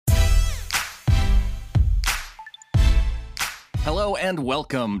Hello and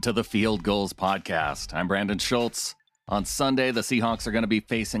welcome to the Field Goals Podcast. I'm Brandon Schultz. On Sunday, the Seahawks are going to be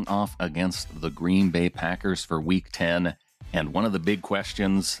facing off against the Green Bay Packers for Week 10. And one of the big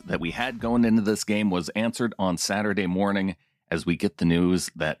questions that we had going into this game was answered on Saturday morning as we get the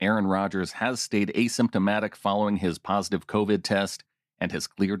news that Aaron Rodgers has stayed asymptomatic following his positive COVID test and has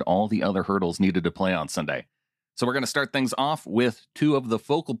cleared all the other hurdles needed to play on Sunday. So we're going to start things off with two of the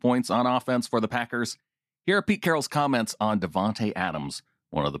focal points on offense for the Packers. Here are Pete Carroll's comments on Davante Adams,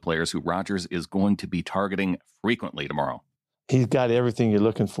 one of the players who Rodgers is going to be targeting frequently tomorrow. He's got everything you're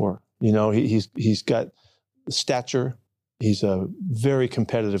looking for. You know, he's got stature. He's a very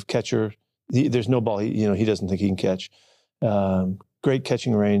competitive catcher. There's no ball he doesn't think he can catch. Great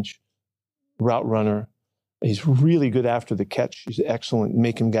catching range, route runner. He's really good after the catch. He's excellent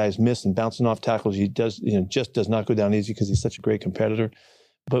making guys miss and bouncing off tackles. He just does not go down easy because he's such a great competitor.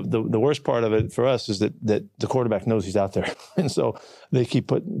 But the worst part of it for us is that the quarterback knows he's out there. And so they keep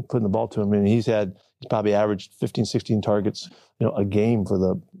putting the ball to him. And he's probably averaged 15, 16 targets, a game for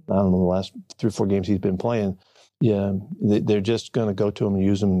the last 3 or 4 games he's been playing. Yeah, they're just going to go to him and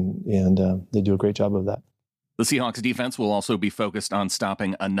use him, and they do a great job of that. The Seahawks defense will also be focused on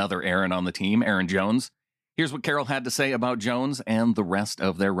stopping another Aaron on the team, Aaron Jones. Here's what Carroll had to say about Jones and the rest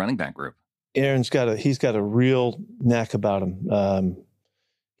of their running back group. Aaron's got a real knack about him.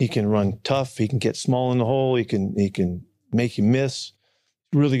 He can run tough. He can get small in the hole. He can make you miss.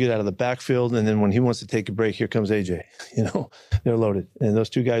 Really good out of the backfield. And then when he wants to take a break, here comes AJ. They're loaded. And those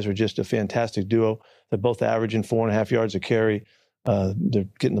two guys are just a fantastic duo. They're both averaging 4.5 yards a carry. They're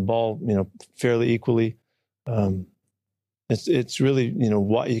getting the ball, fairly equally. It's really,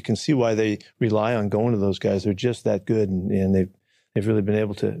 why you can see why they rely on going to those guys. They're just that good, and they've really been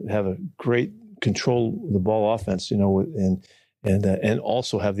able to have a great control the ball offense, and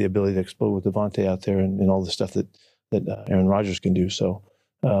also have the ability to explode with Davante out there and all the stuff that Aaron Rodgers can do. So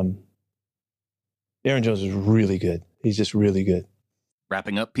Aaron Jones is really good. He's just really good.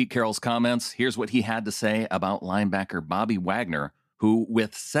 Wrapping up Pete Carroll's comments, here's what he had to say about linebacker Bobby Wagner, who,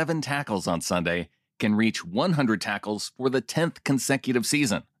 with 7 tackles on Sunday, can reach 100 tackles for the 10th consecutive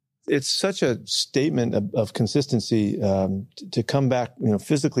season. It's such a statement of consistency to come back,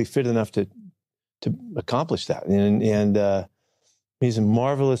 physically fit enough to accomplish that. And he's a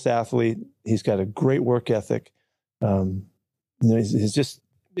marvelous athlete. He's got a great work ethic. He's just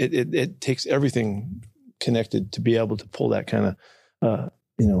it takes everything connected to be able to pull that kind of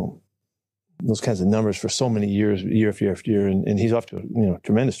those kinds of numbers for so many years, year after year after year. And he's off to a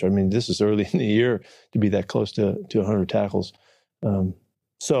tremendous start. I mean, this is early in the year to be that close to 100 tackles.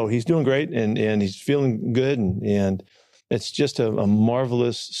 So he's doing great, and he's feeling good, and it's just a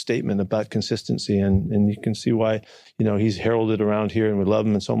marvelous statement about consistency, and you can see why he's heralded around here, and we love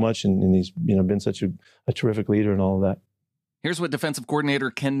him so much, and he's been such a terrific leader and all of that. Here's what defensive coordinator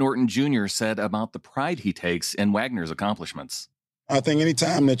Ken Norton Jr. said about the pride he takes in Wagner's accomplishments. I think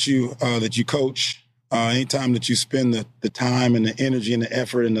anytime that you coach, anytime that you spend the time and the energy and the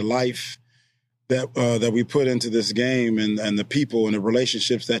effort and the life that we put into this game, and the people and the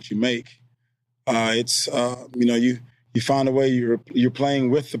relationships that you make, it's you find a way you're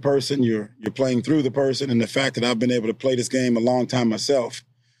playing with the person, you're playing through the person, and the fact that I've been able to play this game a long time myself,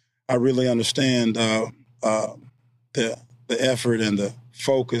 I really understand the effort and the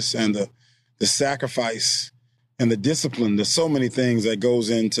focus and the sacrifice and the discipline. There's so many things that goes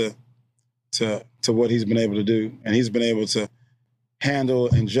into what he's been able to do, and he's been able to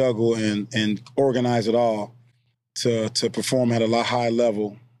handle and juggle and organize it all to perform at a high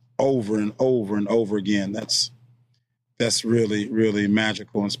level over and over and over again. That's really, really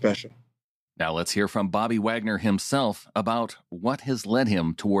magical and special. Now let's hear from Bobby Wagner himself about what has led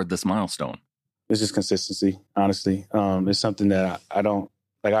him toward this milestone. It's just consistency, honestly. It's something that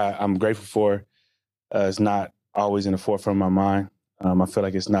I'm grateful for. It's not always in the forefront of my mind. I feel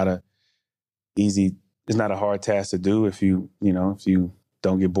like it's not a hard task to do if you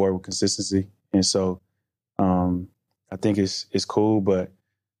don't get bored with consistency. And so I think it's cool, but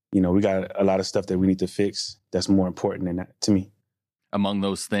we got a lot of stuff that we need to fix that's more important than that to me. Among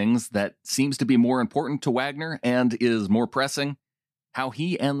those things that seems to be more important to Wagner and is more pressing, how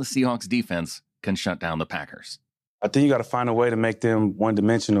he and the Seahawks defense can shut down the Packers. I think you got to find a way to make them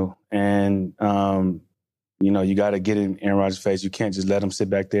one-dimensional. And, you got to get in Aaron Rodgers' face. You can't just let him sit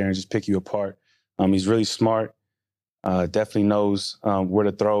back there and just pick you apart. He's really smart, definitely knows where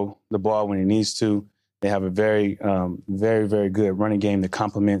to throw the ball when he needs to. They have a very, very, very good running game that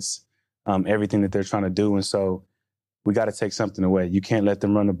complements everything that they're trying to do. And so we got to take something away. You can't let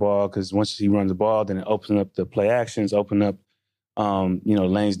them run the ball, because once he runs the ball, then it opens up the play actions, open up,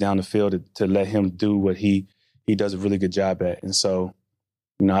 lanes down the field to let him do what he he does a really good job at. And so,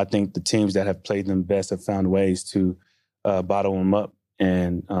 I think the teams that have played them best have found ways to bottle them up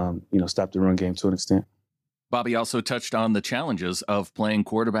and, stop the run game to an extent. Bobby also touched on the challenges of playing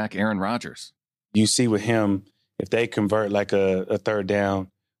quarterback Aaron Rodgers. You see with him, if they convert like a third down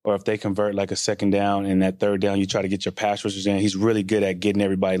or if they convert like a second down and that third down, you try to get your pass rushers in, he's really good at getting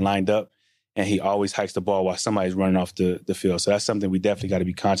everybody lined up, and he always hikes the ball while somebody's running off the field. So that's something we definitely got to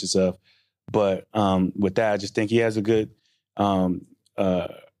be conscious of. But with that, I just think he has a good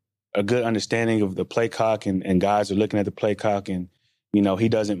understanding of the play clock, and guys are looking at the play clock, and, he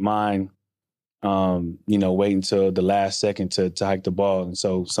doesn't mind, waiting until the last second to hike the ball. And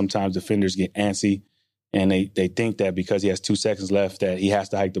so sometimes defenders get antsy, and they think that because he has 2 seconds left that he has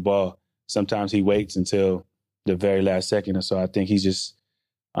to hike the ball. Sometimes he waits until the very last second. And so I think he's just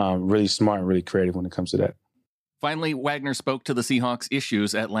really smart and really creative when it comes to that. Finally, Wagner spoke to the Seahawks'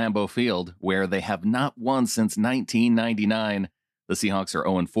 issues at Lambeau Field, where they have not won since 1999. The Seahawks are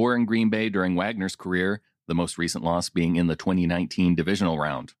 0-4 in Green Bay during Wagner's career, the most recent loss being in the 2019 divisional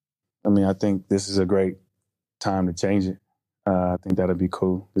round. I think this is a great time to change it. I think that'll be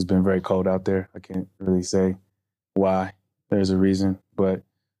cool. It's been very cold out there. I can't really say why. There's a reason. But,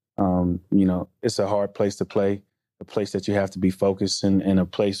 it's a hard place to play, a place that you have to be focused in, and a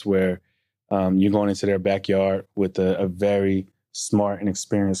place where you're going into their backyard with a very smart and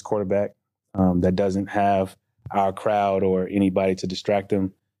experienced quarterback that doesn't have our crowd or anybody to distract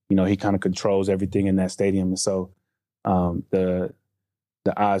him. He kind of controls everything in that stadium. And so the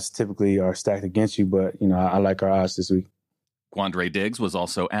odds typically are stacked against you, but, I like our odds this week. Quandre Diggs was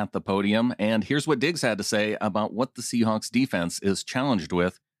also at the podium, and here's what Diggs had to say about what the Seahawks defense is challenged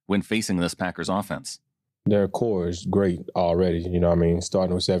with when facing this Packers offense. Their core is great already,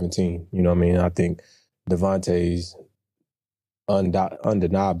 starting with 17. I think Devontae's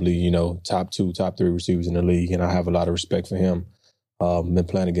undeniably, top 2, top 3 receivers in the league, and I have a lot of respect for him. Been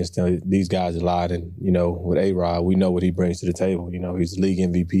playing against these guys a lot, and, with A-Rod, we know what he brings to the table. He's the league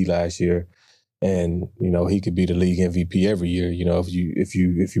MVP last year. And, he could be the league MVP every year, if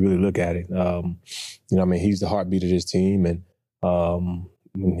you really look at it. He's the heartbeat of this team, and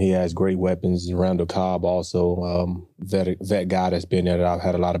he has great weapons. Randall Cobb also, vet guy that's been there that I've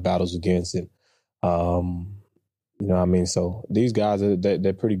had a lot of battles against. And, so these guys,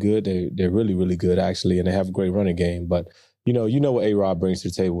 they're pretty good. They're really, really good, actually, and they have a great running game. But, what A-Rod brings to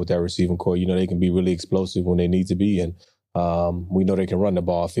the table with that receiving core. They can be really explosive when they need to be, and we know they can run the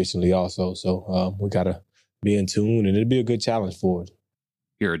ball efficiently also. So we got to be in tune, and it'll be a good challenge for us.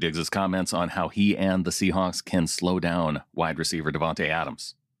 Here are Diggs' comments on how he and the Seahawks can slow down wide receiver Davante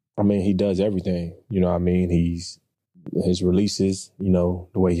Adams. He does everything. His releases, the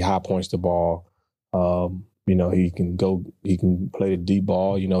way he high points the ball. He can play the deep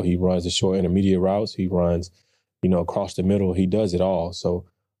ball. He runs the short intermediate routes. He runs, across the middle. He does it all. So,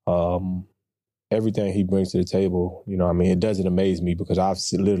 everything he brings to the table, it doesn't amaze me because I've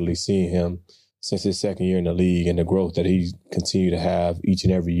literally seen him since his second year in the league and the growth that he's continued to have each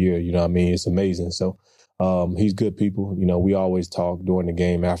and every year. It's amazing. So he's good people. We always talk during the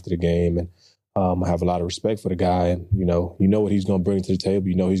game, after the game, and I have a lot of respect for the guy. And, what he's going to bring to the table.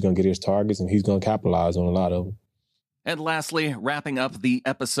 He's going to get his targets, and he's going to capitalize on a lot of them. And lastly, wrapping up the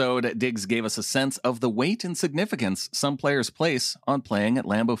episode, Diggs gave us a sense of the weight and significance some players place on playing at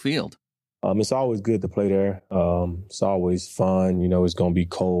Lambeau Field. It's always good to play there. It's always fun. It's going to be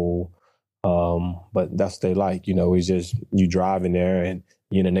cold. But that's what they like. It's just you driving there and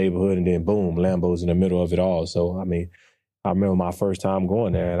you're in the neighborhood, and then boom, Lambeau's in the middle of it all. So, I remember my first time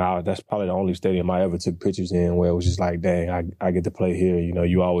going there, and that's probably the only stadium I ever took pictures in where it was just like, dang, I get to play here.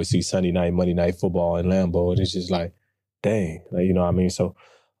 You always see Sunday night, Monday night football in Lambeau, and it's just like, dang, So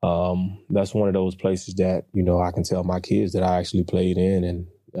that's one of those places that, I can tell my kids that I actually played in, and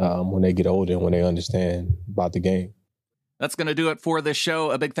when they get older and when they understand about the game. That's going to do it for this show.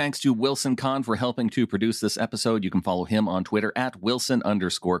 A big thanks to Wilson Kahn for helping to produce this episode. You can follow him on Twitter at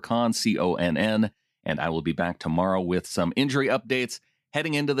Wilson_Kahn, CONN. And I will be back tomorrow with some injury updates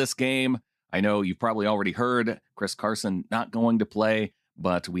heading into this game. I know you've probably already heard Chris Carson not going to play,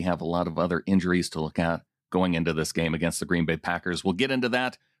 but we have a lot of other injuries to look at going into this game against the Green Bay Packers. We'll get into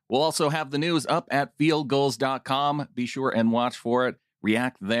that. We'll also have the news up at fieldgoals.com. Be sure and watch for it.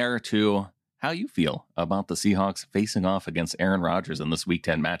 React there to how you feel about the Seahawks facing off against Aaron Rodgers in this Week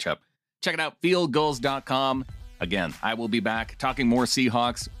 10 matchup. Check it out, fieldgoals.com. Again, I will be back talking more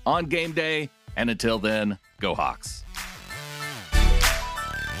Seahawks on game day. And until then, go Hawks.